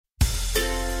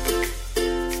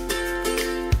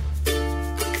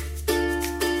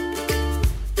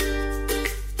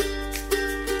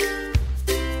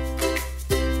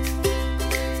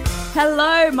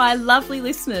Hello, my lovely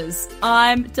listeners.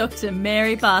 I'm Dr.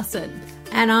 Mary Barson.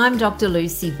 And I'm Dr.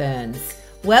 Lucy Burns.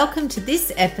 Welcome to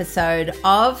this episode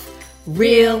of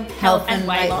Real Health and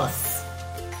Weight Loss.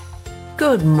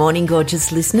 Good morning,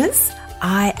 gorgeous listeners.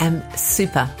 I am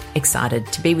super excited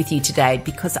to be with you today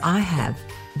because I have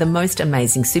the most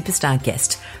amazing superstar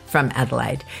guest from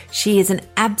Adelaide. She is an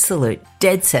absolute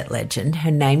dead set legend.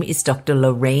 Her name is Dr.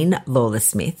 Lorraine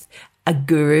Lawler-Smith, a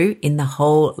guru in the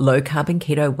whole low carb and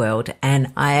keto world,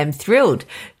 and I am thrilled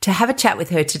to have a chat with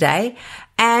her today.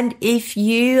 And if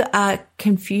you are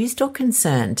confused or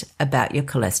concerned about your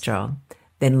cholesterol,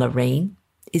 then Lorraine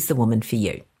is the woman for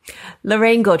you.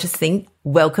 Lorraine, gorgeous thing,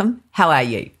 welcome. How are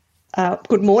you?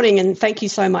 Good morning, and thank you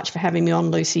so much for having me on,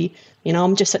 Lucy. You know,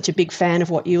 I'm just such a big fan of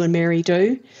what you and Mary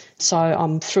do, so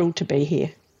I'm thrilled to be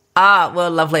here. Well,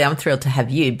 lovely. I'm thrilled to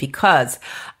have you because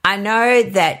I know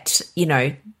that,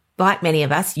 like many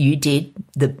of us, you did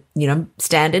the,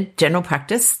 standard general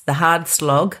practice, the hard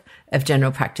slog of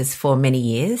general practice for many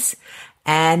years,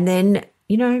 and then,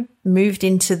 moved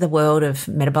into the world of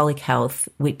metabolic health,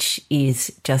 which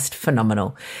is just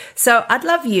phenomenal. So I'd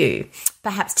love you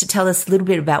perhaps to tell us a little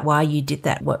bit about why you did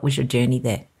that. What was your journey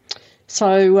there?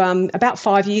 So about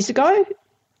 5 years ago,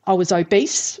 I was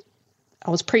obese.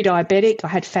 I was pre-diabetic. I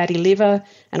had fatty liver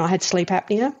and I had sleep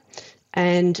apnea.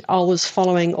 And I was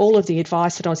following all of the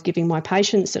advice that I was giving my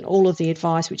patients and all of the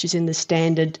advice which is in the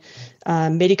standard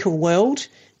medical world.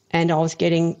 And I was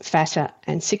getting fatter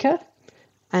and sicker.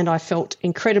 And I felt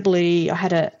I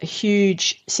had a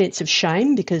huge sense of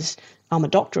shame because I'm a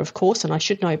doctor, of course, and I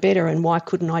should know better. And why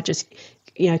couldn't I just,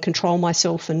 control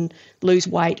myself and lose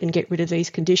weight and get rid of these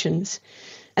conditions?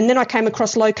 And then I came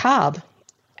across low carb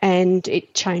and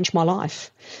it changed my life.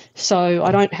 So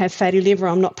I don't have fatty liver.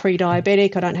 I'm not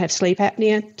pre-diabetic. I don't have sleep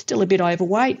apnea. Still a bit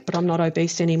overweight, but I'm not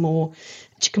obese anymore.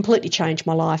 It completely changed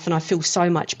my life and I feel so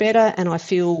much better and I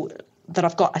feel that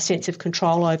I've got a sense of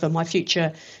control over my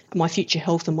future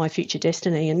health and my future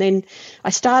destiny. And then I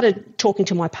started talking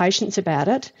to my patients about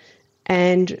it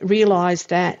and realised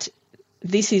that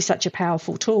this is such a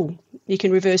powerful tool. You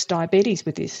can reverse diabetes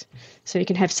with this. So you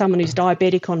can have someone who's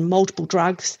diabetic on multiple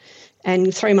drugs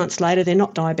and 3 months later they're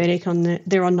not diabetic,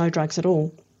 they're on no drugs at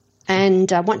all.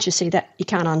 And once you see that, you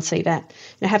can't unsee that.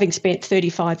 Now, having spent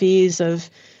 35 years of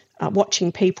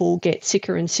watching people get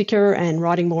sicker and sicker and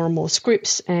writing more and more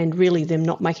scripts and really them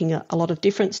not making a lot of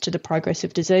difference to the progress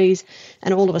of disease.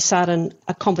 And all of a sudden,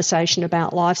 a conversation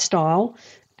about lifestyle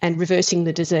and reversing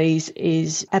the disease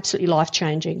is absolutely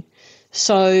life-changing.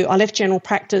 So I left general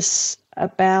practice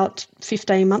about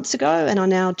 15 months ago and I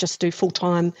now just do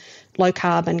full-time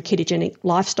low-carb and ketogenic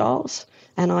lifestyles.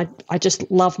 And I just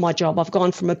love my job. I've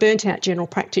gone from a burnt-out general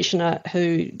practitioner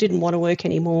who didn't want to work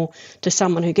anymore to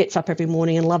someone who gets up every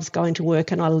morning and loves going to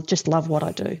work, and I just love what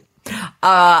I do.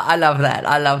 I love that.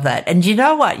 I love that. And you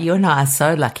know what? You and I are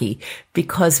so lucky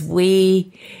because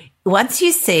once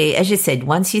you see, as you said,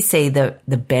 once you see the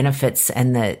benefits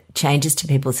and the changes to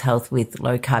people's health with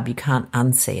low carb, you can't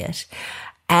unsee it.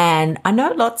 And I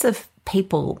know lots of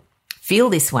people feel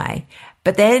this way,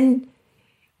 but then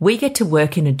we get to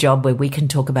work in a job where we can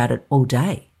talk about it all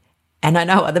day. And I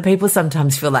know other people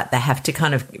sometimes feel like they have to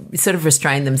kind of sort of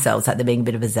restrain themselves, like they're being a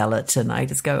bit of a zealot. And I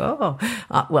just go,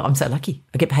 well, I'm so lucky.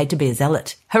 I get paid to be a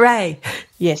zealot. Hooray.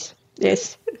 Yes.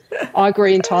 I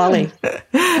agree entirely.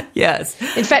 Yes.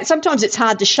 In fact, sometimes it's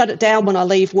hard to shut it down when I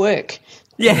leave work.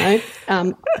 Yeah.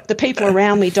 The people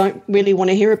around me don't really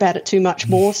want to hear about it too much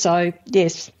more. So,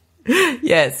 yes.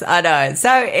 Yes, I know.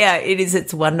 So, yeah,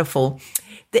 it's wonderful.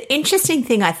 The interesting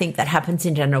thing I think that happens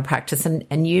in general practice,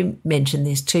 and you mentioned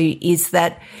this too, is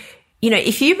that,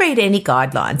 if you read any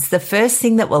guidelines, the first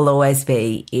thing that will always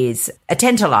be is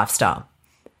attend to lifestyle.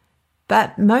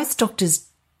 But most doctors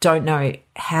don't know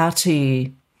how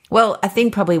to, well, I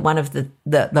think probably one of the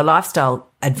lifestyle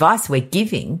advice were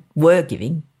giving,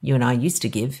 you and I used to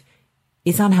give,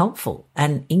 is unhelpful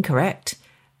and incorrect.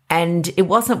 And it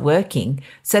wasn't working.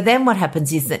 So then what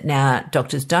happens is that now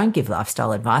doctors don't give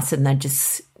lifestyle advice and they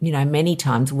just, many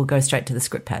times will go straight to the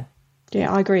script pad.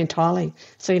 Yeah, I agree entirely.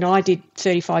 So, I did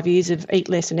 35 years of eat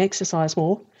less and exercise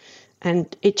more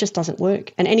and it just doesn't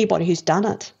work. And anybody who's done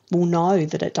it will know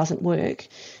that it doesn't work.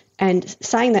 And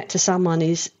saying that to someone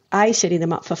is A, setting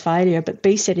them up for failure, but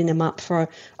B, setting them up for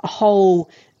a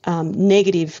whole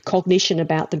negative cognition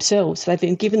about themselves. So they've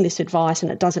been given this advice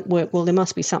and it doesn't work. Well, there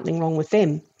must be something wrong with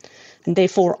them. And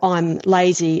therefore I'm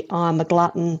lazy, I'm a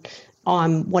glutton,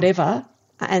 I'm whatever.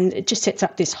 And it just sets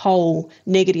up this whole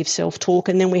negative self-talk.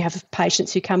 And then we have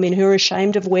patients who come in who are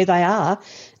ashamed of where they are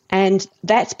And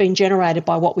that's been generated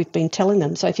by what we've been telling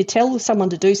them. So if you tell someone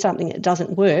to do something that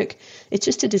doesn't work, it's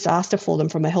just a disaster for them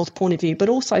from a health point of view, but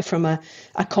also from a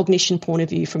cognition point of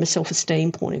view, from a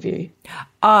self-esteem point of view.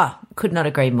 Oh, could not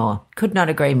agree more. Could not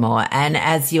agree more. And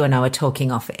as you and I were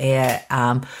talking off air,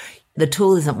 the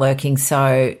tool isn't working,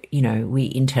 so,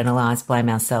 we internalise, blame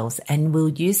ourselves, and we'll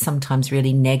use sometimes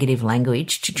really negative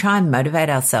language to try and motivate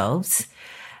ourselves,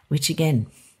 which again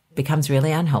becomes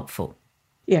really unhelpful.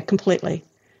 Yeah, completely.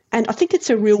 And I think it's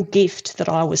a real gift that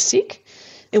I was sick.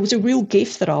 It was a real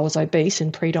gift that I was obese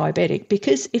and pre-diabetic,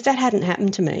 because if that hadn't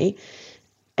happened to me,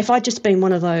 if I'd just been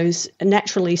one of those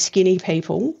naturally skinny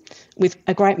people with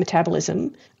a great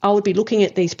metabolism, I would be looking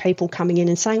at these people coming in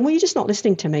and saying, well, you're just not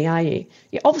listening to me, are you?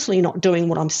 You're obviously not doing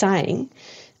what I'm saying.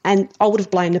 And I would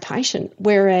have blamed the patient.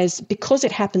 Whereas because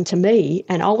it happened to me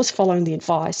and I was following the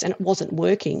advice and it wasn't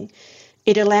working,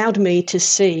 it allowed me to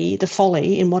see the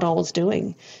folly in what I was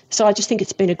doing. So I just think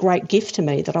it's been a great gift to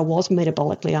me that I was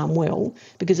metabolically unwell,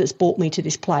 because it's brought me to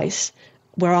this place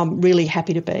where I'm really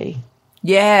happy to be.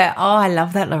 Yeah. Oh, I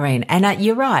love that, Lorraine. And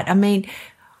you're right. I mean,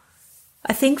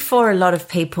 I think for a lot of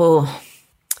people,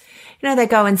 they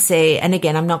go and see, and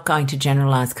again, I'm not going to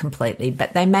generalise completely,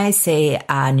 but they may see a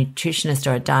nutritionist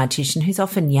or a dietitian who's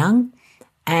often young,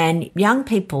 and young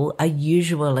people are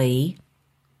usually,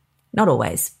 not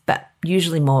always, but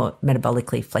usually more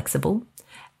metabolically flexible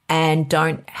and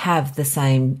don't have the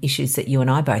same issues that you and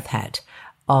I both had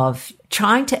of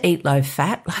trying to eat low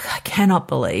fat. Like, I cannot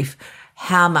believe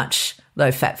how much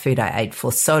low fat food I ate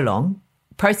for so long.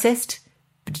 Processed,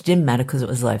 but it didn't matter because it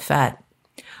was low fat.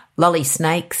 Lolly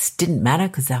snakes didn't matter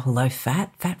because they were low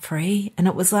fat, fat free. And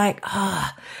it was like,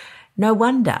 no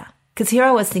wonder. Because here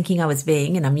I was thinking I was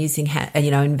being, and I'm using,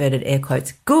 inverted air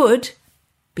quotes, good,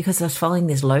 because I was following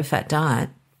this low-fat diet,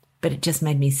 but it just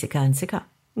made me sicker and sicker.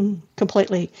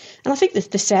 Completely. And I think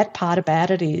the sad part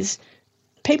about it is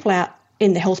people out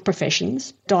in the health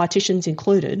professions, dietitians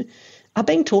included, are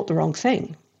being taught the wrong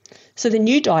thing. So the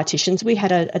new dietitians, we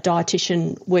had a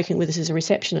dietitian working with us as a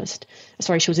receptionist.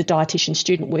 Sorry, she was a dietitian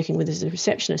student working with us as a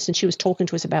receptionist, and she was talking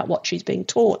to us about what she's being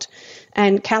taught.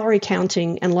 And calorie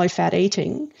counting and low-fat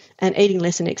eating and eating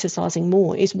less and exercising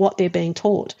more is what they're being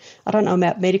taught. I don't know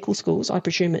about medical schools. I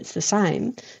presume it's the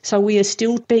same. So we are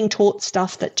still being taught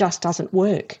stuff that just doesn't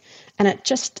work. And it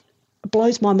just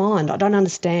blows my mind. I don't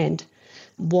understand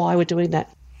why we're doing that.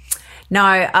 No,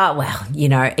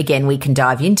 again, we can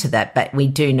dive into that, but we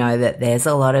do know that there's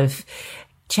a lot of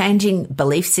changing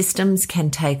belief systems can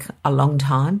take a long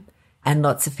time, and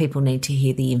lots of people need to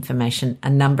hear the information a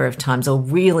number of times, or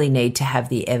really need to have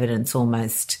the evidence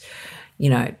almost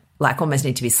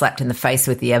need to be slapped in the face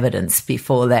with the evidence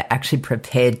before they're actually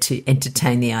prepared to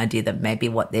entertain the idea that maybe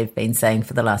what they've been saying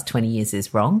for the last 20 years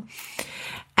is wrong.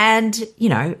 And,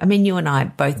 you and I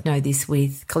both know this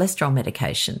with cholesterol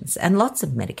medications and lots of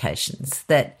medications,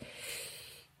 that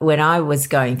when I was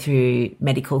going through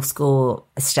medical school,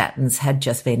 statins had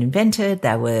just been invented.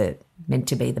 They were meant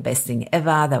to be the best thing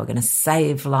ever. They were going to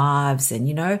save lives.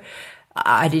 And,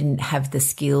 I didn't have the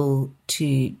skill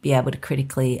to be able to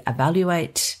critically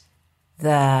evaluate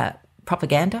the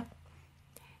propaganda,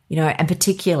 and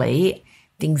particularly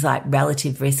things like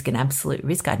relative risk and absolute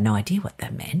risk. I had no idea what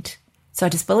that meant. So I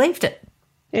just believed it.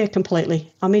 Yeah,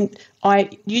 completely. I mean, I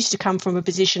used to come from a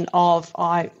position of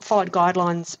I followed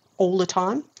guidelines all the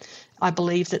time. I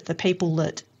believed that the people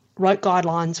that wrote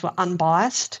guidelines were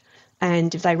unbiased,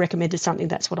 and if they recommended something,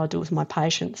 that's what I do with my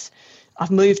patients.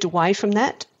 I've moved away from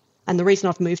that, and the reason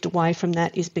I've moved away from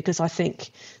that is because I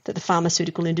think that the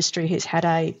pharmaceutical industry has had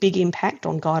a big impact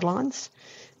on guidelines,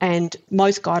 and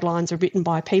most guidelines are written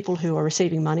by people who are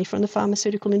receiving money from the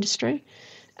pharmaceutical industry,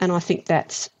 and I think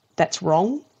that's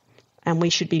wrong, and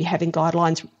we should be having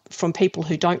guidelines from people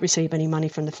who don't receive any money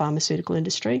from the pharmaceutical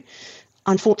industry.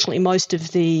 Unfortunately, most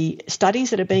of the studies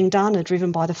that are being done are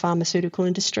driven by the pharmaceutical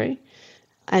industry,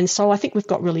 and so I think we've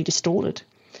got really distorted.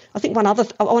 I think one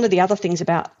of the other things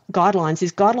about guidelines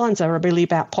is guidelines are really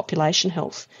about population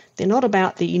health. They're not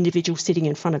about the individual sitting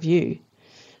in front of you.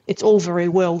 It's all very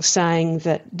well saying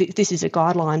that this is a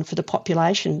guideline for the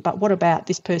population, but what about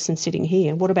this person sitting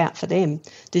here? What about for them?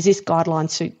 Does this guideline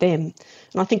suit them?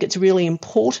 And I think it's really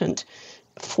important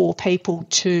for people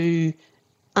to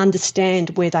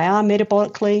understand where they are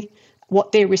metabolically,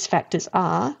 what their risk factors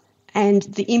are, and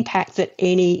the impact that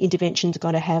any intervention is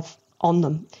going to have on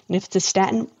them. And if it's a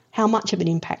statin, how much of an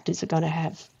impact is it going to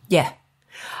have? Yeah.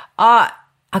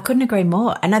 I couldn't agree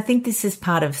more. And I think this is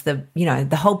part of the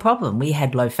whole problem. We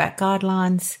had low fat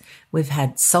guidelines. We've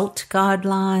had salt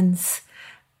guidelines,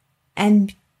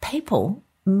 and people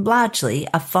largely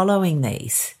are following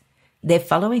these. They're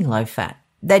following low fat.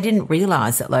 They didn't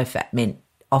realise that low fat meant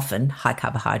often high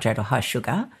carbohydrate or high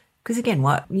sugar. Because again,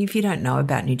 if you don't know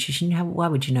about nutrition, why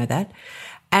would you know that?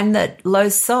 And that low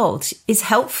salt is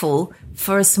helpful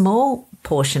for a small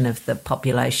portion of the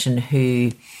population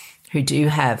who do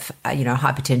have,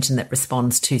 hypertension that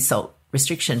responds to salt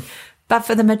restriction. But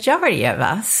for the majority of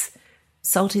us,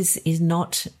 salt is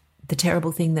not the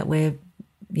terrible thing that we're,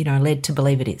 led to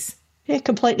believe it is. Yeah,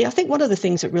 completely. I think one of the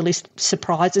things that really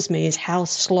surprises me is how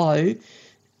slow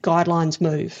guidelines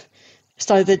move.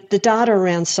 So the data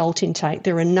around salt intake,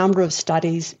 there are a number of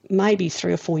studies, maybe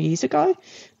 3 or 4 years ago,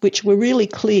 which were really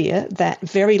clear that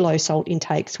very low salt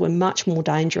intakes were much more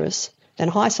dangerous than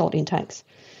high salt intakes,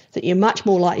 that you're much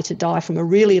more likely to die from a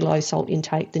really low salt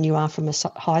intake than you are from a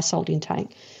high salt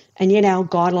intake. And yet our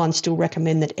guidelines still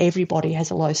recommend that everybody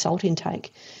has a low salt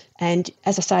intake. And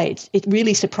as I say, it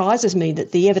really surprises me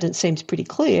that the evidence seems pretty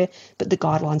clear, but the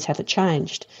guidelines haven't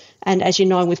changed. And as you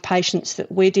know, with patients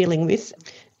that we're dealing with,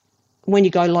 when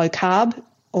you go low carb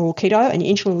or keto and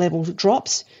your insulin level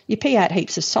drops, you pee out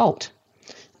heaps of salt.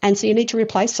 And so you need to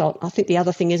replace salt. I think the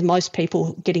other thing is most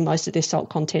people getting most of their salt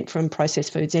content from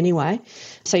processed foods anyway.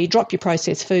 So you drop your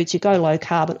processed foods, you go low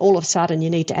carb, and all of a sudden you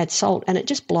need to add salt, and it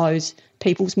just blows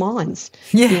people's minds.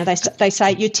 Yeah. They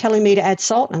say, you're telling me to add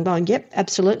salt? And I'm going, yep,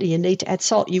 absolutely, you need to add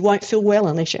salt. You won't feel well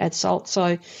unless you add salt.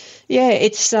 So, yeah,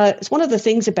 it's one of the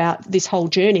things about this whole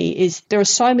journey is there are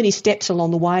so many steps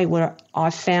along the way where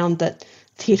I've found that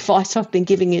the advice I've been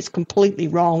giving is completely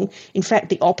wrong. In fact,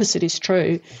 the opposite is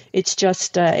true. It's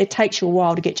just it takes you a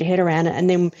while to get your head around it. And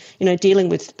then, dealing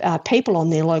with people on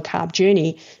their low-carb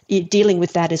journey, you're dealing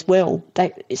with that as well.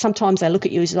 Sometimes they look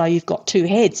at you as though you've got two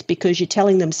heads because you're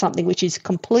telling them something which is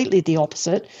completely the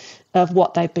opposite of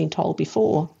what they've been told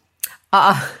before.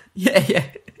 Yeah.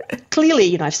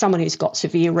 Clearly, if someone who's got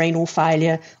severe renal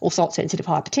failure or salt-sensitive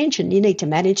hypertension, you need to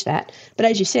manage that. But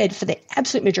as you said, for the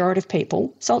absolute majority of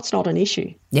people, salt's not an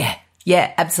issue. Yeah,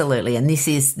 absolutely. And this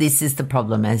is the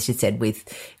problem, as you said,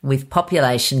 with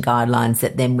population guidelines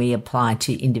that then we apply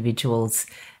to individuals.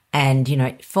 And,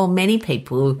 for many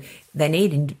people, they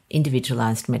need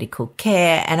individualised medical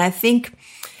care. And I think,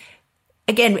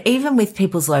 again, even with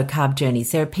people's low-carb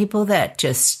journeys, there are people that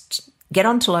just get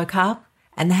onto low-carb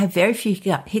and they have very few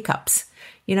hiccups.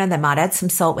 They might add some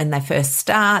salt when they first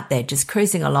start. They're just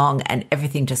cruising along and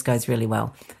everything just goes really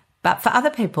well. But for other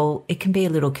people, it can be a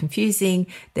little confusing.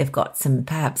 They've got some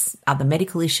perhaps other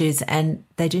medical issues and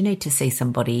they do need to see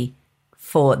somebody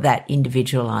for that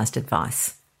individualised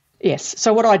advice. Yes.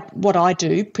 So what I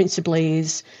do principally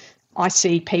is I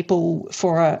see people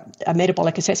for a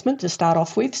metabolic assessment to start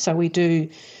off with. So we do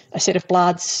a set of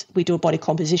bloods, we do a body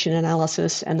composition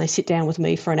analysis, and they sit down with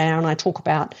me for an hour and I talk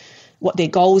about what their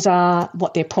goals are,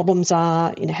 what their problems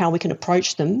are, how we can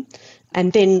approach them,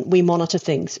 and then we monitor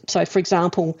things. So, for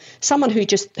example, someone who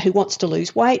wants to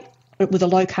lose weight with a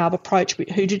low-carb approach,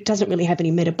 who doesn't really have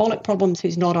any metabolic problems,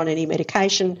 who's not on any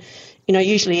medication,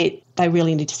 usually they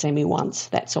really need to see me once,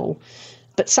 that's all.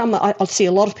 But I see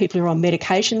a lot of people who are on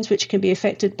medications which can be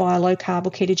affected by a low-carb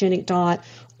or ketogenic diet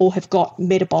or have got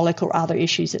metabolic or other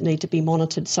issues that need to be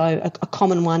monitored. So a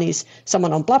common one is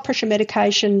someone on blood pressure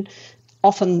medication.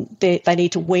 Often they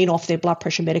need to wean off their blood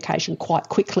pressure medication quite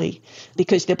quickly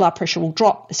because their blood pressure will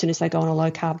drop as soon as they go on a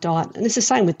low-carb diet. And it's the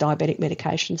same with diabetic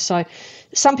medication. So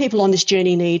some people on this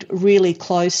journey need really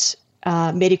close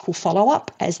medical follow-up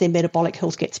as their metabolic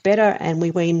health gets better, and we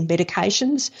wean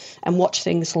medications and watch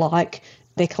things like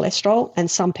their cholesterol. And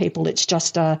some people, it's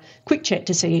just a quick check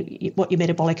to see what your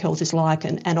metabolic health is like,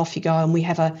 and off you go. And we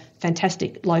have a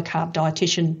fantastic low-carb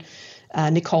dietitian,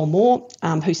 Nicole Moore,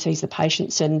 who sees the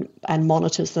patients and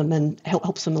monitors them and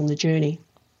helps them on the journey.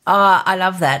 Oh, I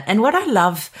love that. And what I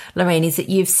love, Lorraine, is that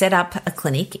you've set up a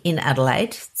clinic in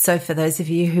Adelaide. So for those of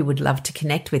you who would love to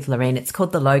connect with Lorraine, it's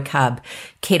called the Low Carb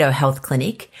Keto Health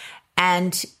Clinic.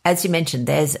 And as you mentioned,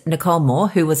 there's Nicole Moore,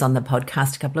 who was on the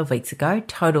podcast a couple of weeks ago,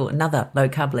 another low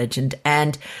carb legend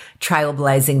and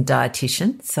trailblazing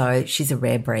dietitian. So she's a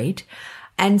rare breed.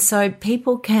 And so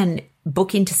people can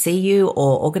book in to see you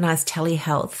or organise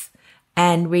telehealth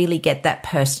and really get that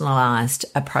personalised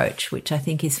approach, which I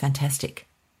think is fantastic.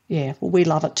 Yeah, well, we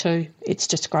love it too. It's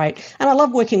just great. And I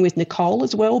love working with Nicole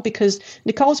as well because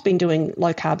Nicole's been doing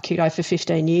low-carb keto for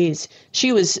 15 years.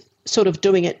 She was sort of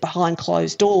doing it behind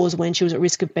closed doors when she was at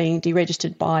risk of being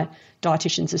deregistered by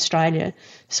Dietitians Australia.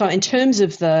 So in terms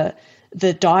of the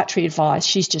dietary advice,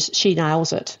 she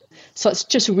nails it. So it's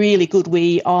just really good.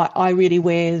 I really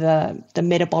wear the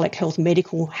metabolic health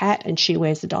medical hat, and she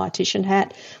wears the dietitian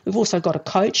hat. We've also got a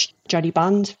coach, Jodie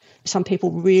Bund. Some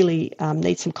people really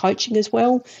need some coaching as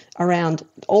well around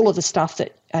all of the stuff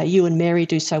that you and Mary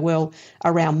do so well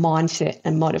around mindset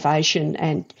and motivation,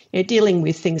 and dealing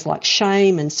with things like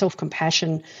shame and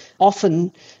self-compassion.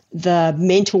 Often the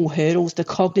mental hurdles, the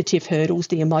cognitive hurdles,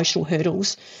 the emotional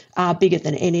hurdles are bigger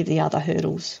than any of the other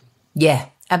hurdles. Yeah,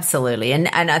 absolutely. And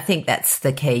I think that's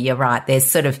the key. You're right. There's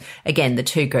sort of, again, the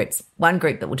two groups. One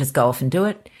group that will just go off and do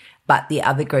it, but the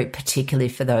other group, particularly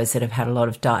for those that have had a lot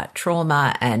of diet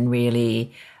trauma and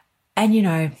really, and,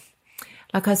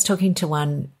 like I was talking to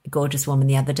one gorgeous woman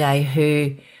the other day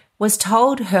who was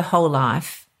told her whole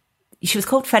life, she was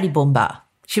called Fatty Boomba.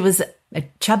 She was a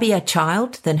chubbier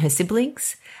child than her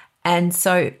siblings, and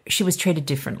so she was treated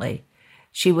differently.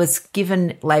 She was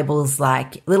given labels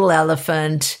like little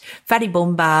elephant, fatty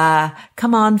boomba,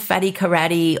 come on, fatty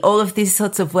karate, all of these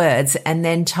sorts of words, and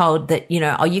then told that,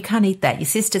 oh, you can't eat that. Your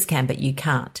sisters can, but you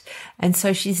can't. And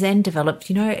so she's then developed,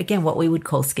 again, what we would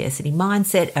call scarcity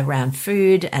mindset around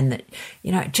food, and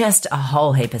that, just a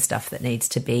whole heap of stuff that needs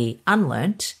to be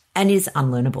unlearnt and is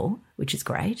unlearnable, which is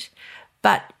great.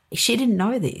 But she didn't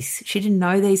know these. She didn't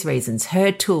know these reasons.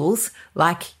 Her tools,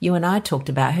 like you and I talked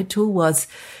about, her tool was,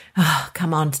 oh,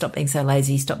 come on, stop being so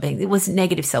lazy, it was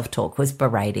negative self-talk, was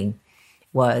berating,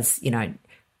 was,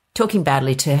 talking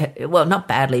badly to her, well, not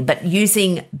badly, but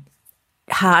using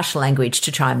harsh language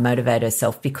to try and motivate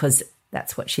herself because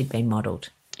that's what she'd been modelled.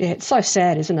 Yeah, it's so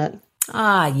sad, isn't it?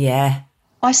 Yeah.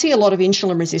 I see a lot of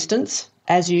insulin resistance,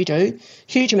 as you do,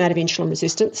 huge amount of insulin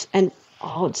resistance, and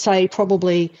I would say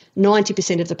probably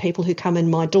 90% of the people who come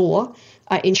in my door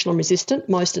are insulin resistant.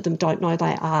 Most of them don't know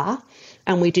they are.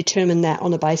 And we determine that on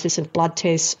the basis of blood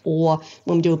tests, or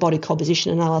when we do a body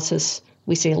composition analysis,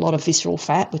 we see a lot of visceral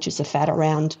fat, which is the fat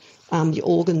around your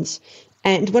organs.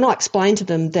 And when I explain to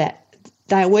them that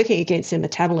they are working against their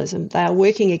metabolism, they are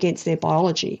working against their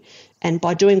biology, and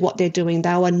by doing what they're doing, they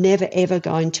are never, ever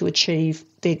going to achieve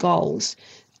their goals,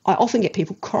 I often get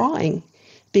people crying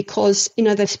because,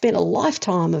 they've spent a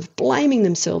lifetime of blaming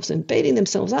themselves and beating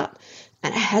themselves up,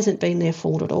 and it hasn't been their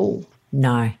fault at all.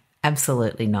 No,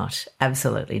 absolutely not.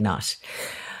 Absolutely not.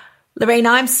 Lorraine,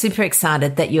 I'm super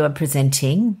excited that you are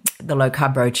presenting the Low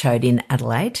Carb Roadshow in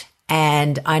Adelaide.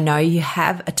 And I know you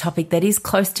have a topic that is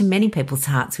close to many people's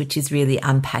hearts, which is really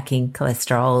unpacking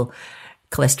cholesterol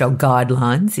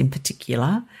guidelines in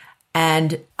particular.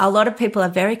 And a lot of people are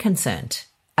very concerned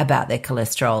about their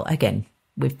cholesterol. Again,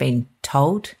 we've been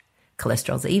told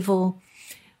cholesterol's evil.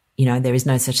 There is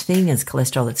no such thing as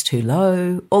cholesterol that's too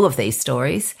low, all of these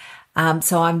stories.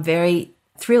 So I'm very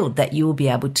thrilled that you will be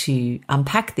able to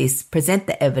unpack this, present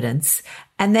the evidence,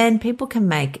 and then people can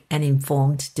make an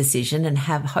informed decision and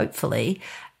have hopefully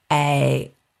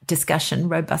a discussion,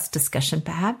 robust discussion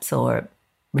perhaps, or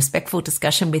respectful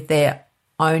discussion with their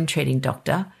own treating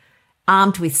doctor,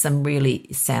 armed with some really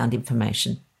sound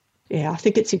information. Yeah, I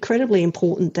think it's incredibly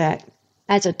important that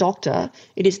as a doctor,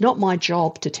 it is not my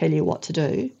job to tell you what to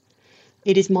do.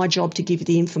 It is my job to give you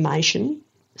the information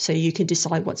so you can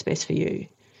decide what's best for you.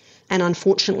 And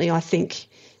unfortunately, I think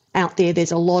out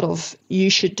there's a lot of you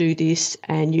should do this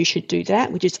and you should do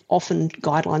that, which is often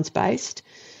guidelines based.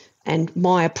 And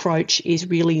my approach is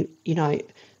really, an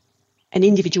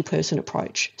individual person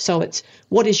approach. So it's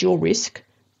what is your risk?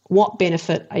 What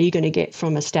benefit are you going to get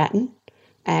from a statin?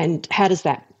 And how does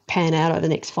that pan out over the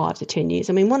next 5 to 10 years?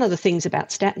 I mean, one of the things about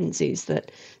statins is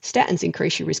that statins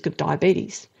increase your risk of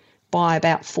diabetes by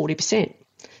about 40%.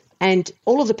 And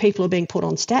all of the people who are being put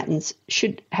on statins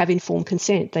should have informed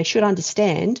consent. They should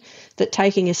understand that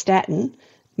taking a statin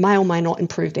may or may not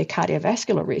improve their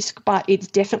cardiovascular risk, but it's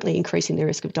definitely increasing their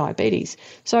risk of diabetes.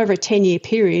 So over a 10-year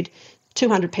period,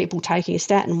 200 people taking a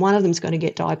statin, one of them is going to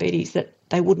get diabetes that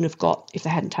they wouldn't have got if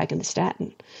they hadn't taken the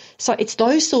statin. So it's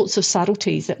those sorts of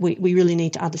subtleties that we really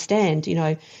need to understand.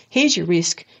 Here's your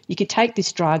risk. You could take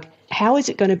this drug. How is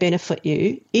it going to benefit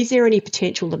you? Is there any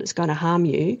potential that it's going to harm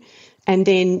you? And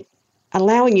then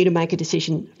allowing you to make a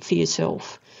decision for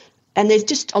yourself. And there's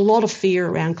just a lot of fear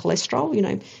around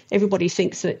cholesterol. Everybody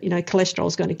thinks that, cholesterol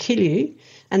is going to kill you.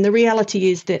 And the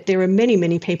reality is that there are many,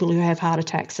 many people who have heart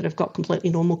attacks that have got completely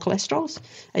normal cholesterols,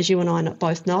 as you and I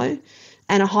both know.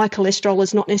 And a high cholesterol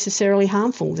is not necessarily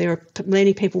harmful. There are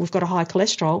many people who've got a high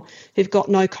cholesterol who've got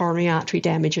no coronary artery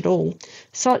damage at all.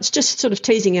 So it's just sort of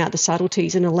teasing out the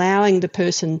subtleties and allowing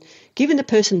giving the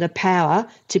person the power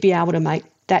to be able to make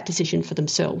that decision for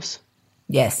themselves.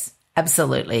 Yes,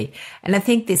 absolutely. And I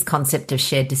think this concept of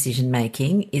shared decision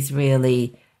making is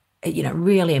really,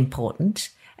 really important.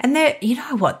 And there, you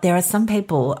know what? There are some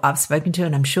people I've spoken to,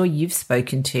 and I'm sure you've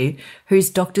spoken to,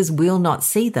 whose doctors will not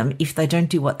see them if they don't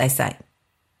do what they say.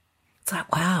 It's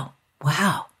like, wow.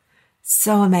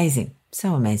 So amazing.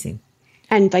 So amazing.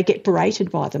 And they get berated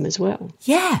by them as well.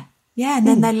 Yeah. And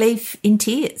then they leave in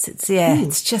tears.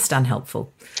 It's just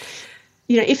unhelpful.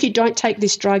 You know, if you don't take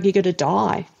this drug, you're going to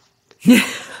die.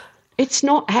 It's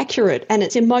not accurate, and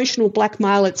it's emotional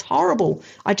blackmail. It's horrible.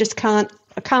 I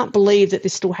can't believe that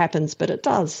this still happens, but it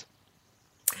does.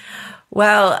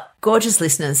 Well, gorgeous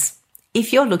listeners,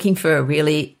 if you're looking for a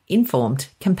really informed,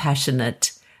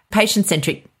 compassionate,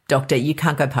 patient-centric doctor, you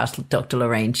can't go past Dr.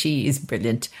 Lorraine. She is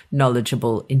brilliant,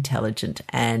 knowledgeable, intelligent,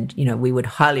 and, you know, we would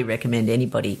highly recommend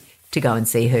anybody to go and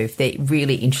see her if they're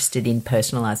really interested in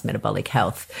personalised metabolic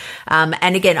health.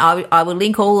 And again, I will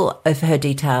link all of her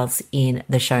details in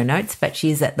the show notes, but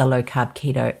she's at the Low Carb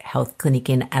Keto Health Clinic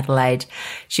in Adelaide.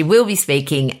 She will be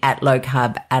speaking at Low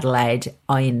Carb Adelaide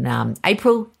in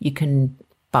April. You can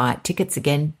buy tickets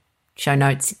again, in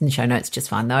the show notes, just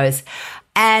find those.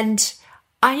 And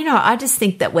I just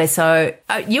think that we're so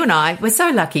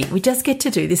lucky. We just get to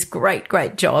do this great,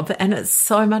 great job, and it's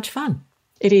so much fun.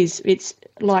 It is. It's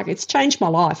changed my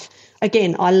life.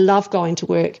 Again, I love going to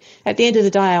work. At the end of the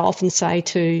day, I often say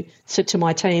to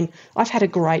my team, I've had a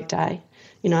great day.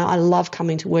 You know, I love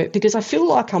coming to work because I feel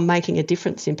like I'm making a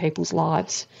difference in people's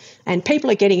lives, and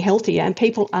people are getting healthier and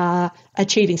people are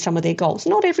achieving some of their goals.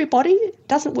 Not everybody, it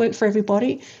doesn't work for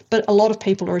everybody, but a lot of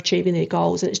people are achieving their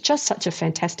goals, and it's just such a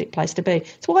fantastic place to be.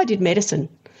 It's why I did medicine.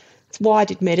 It's why I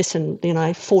did medicine,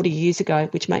 40 years ago,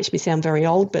 which makes me sound very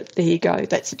old, but there you go.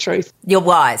 That's the truth. You're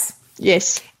wise.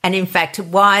 Yes. And in fact,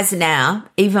 wise now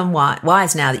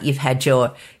that you've had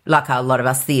your, like a lot of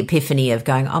us, the epiphany of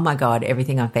going, oh my God,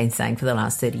 everything I've been saying for the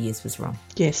last 30 years was wrong.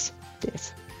 Yes.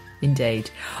 Indeed.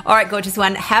 All right, gorgeous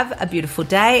one. Have a beautiful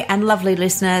day, and lovely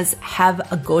listeners, have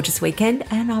a gorgeous weekend,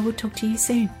 and I will talk to you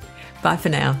soon. Bye for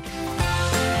now.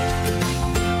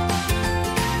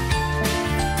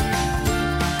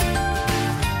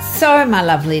 So, my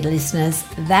lovely listeners,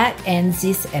 that ends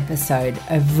this episode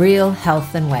of Real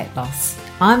Health and Weight Loss.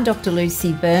 I'm Dr.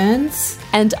 Lucy Burns.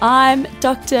 And I'm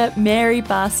Dr. Mary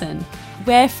Barson.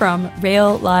 We're from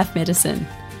Real Life Medicine.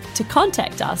 To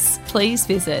contact us, please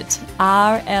visit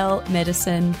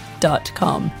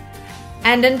rlmedicine.com.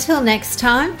 And until next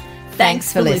time,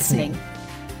 thanks for listening.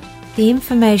 The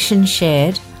information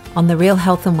shared on the Real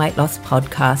Health and Weight Loss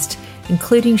podcast,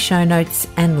 including show notes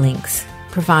and links,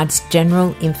 provides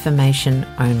general information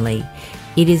only.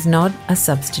 It is not a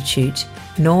substitute,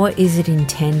 nor is it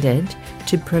intended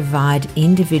to provide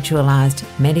individualised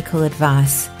medical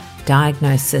advice,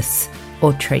 diagnosis,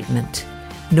 or treatment,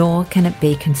 nor can it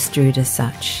be construed as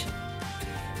such.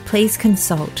 Please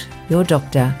consult your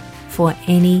doctor for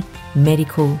any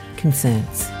medical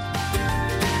concerns.